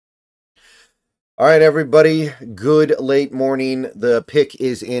All right, everybody. Good late morning. The pick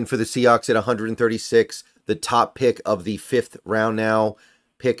is in for the Seahawks at 136. The top pick of the 5th round now.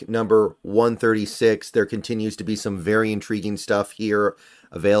 Pick number 136. There continues to be some very intriguing stuff here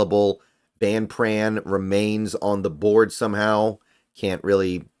available. Van Pran remains on the board somehow. Can't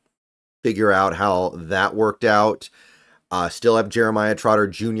really figure out how that worked out. Still have Jeremiah Trotter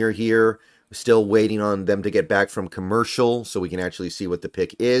Jr. here. Still waiting on them to get back from commercial so we can actually see what the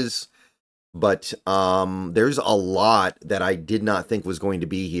pick is. But there's a lot that I did not think was going to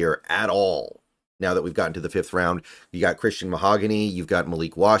be here at all. Now that we've gotten to the 5th round, you got Christian Mahogany, you've got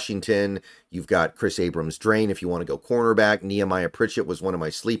Malik Washington, you've got Chris Abrams-Drain if you want to go cornerback. Nehemiah Pritchett was one of my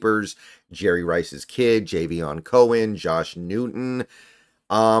sleepers. Jerry Rice's kid, Javion Cohen, Josh Newton.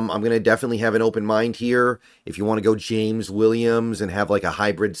 I'm going to definitely have an open mind here. If you want to go James Williams and have like a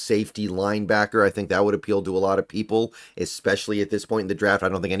hybrid safety linebacker, I think that would appeal to a lot of people, especially at this point in the draft. I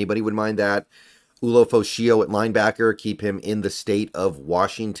don't think anybody would mind that. Ulo Foshio at linebacker, keep him in the state of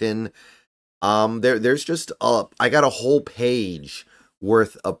Washington. There's just, I got a whole page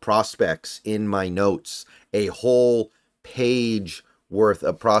worth of prospects in my notes. A whole page worth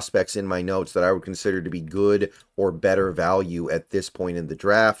of prospects in my notes that I would consider to be good or better value at this point in the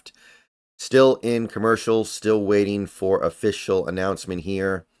draft. Still in commercial, still waiting for official announcement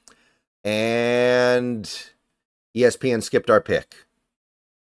here. And ESPN skipped our pick.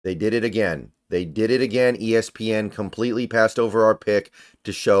 They did it again. They did it again. ESPN completely passed over our pick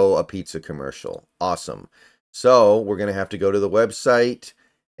to show a pizza commercial. Awesome. So we're going to have to go to the website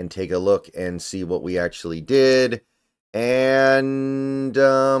and take a look and see what we actually did. And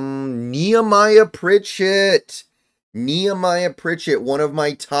Nehemiah Pritchett. Nehemiah Pritchett, one of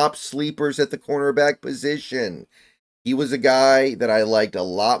my top sleepers at the cornerback position. He was a guy that I liked a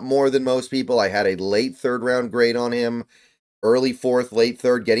lot more than most people. I had a late 3rd round grade on him. Early 4th, late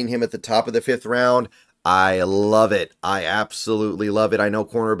 3rd, getting him at the top of the 5th round. I love it. I absolutely love it. I know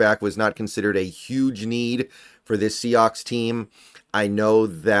cornerback was not considered a huge need for this Seahawks team. I know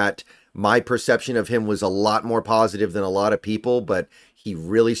that my perception of him was a lot more positive than a lot of people, but he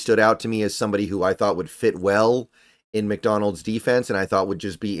really stood out to me as somebody who I thought would fit well in McDonald's defense, and I thought would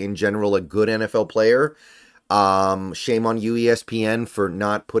just be, in general, a good NFL player. Shame on you, ESPN, for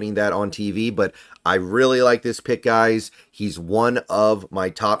not putting that on TV, but I really like this pick, guys. He's one of my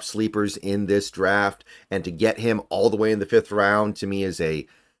top sleepers in this draft, and to get him all the way in the 5th round, to me, is a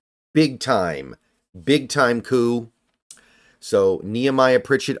big-time coup. So Nehemiah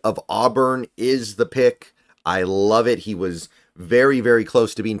Pritchett of Auburn is the pick. I love it. He was very, very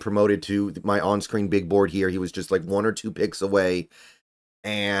close to being promoted to my on-screen big board here. He was just like 1 or 2 picks away.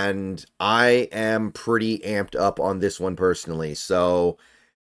 And I am pretty amped up on this one personally. So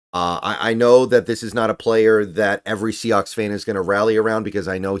I know that this is not a player that every Seahawks fan is going to rally around because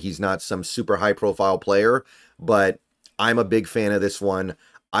I know he's not some super high-profile player. But I'm a big fan of this one.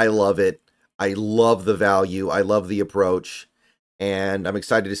 I love it. I love the value. I love the approach. And I'm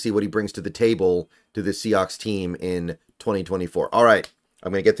excited to see what he brings to the table to the Seahawks team in 2024. All right,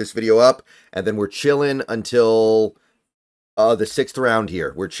 I'm going to get this video up, and then we're chilling until the 6th round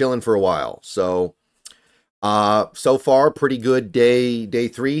here. We're chilling for a while. So, so far, pretty good day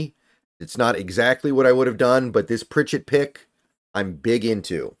 3. It's not exactly what I would have done, but this Pritchett pick, I'm big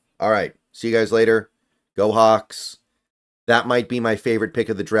into. All right, see you guys later. Go Hawks. That might be my favorite pick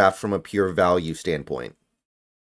of the draft from a pure value standpoint.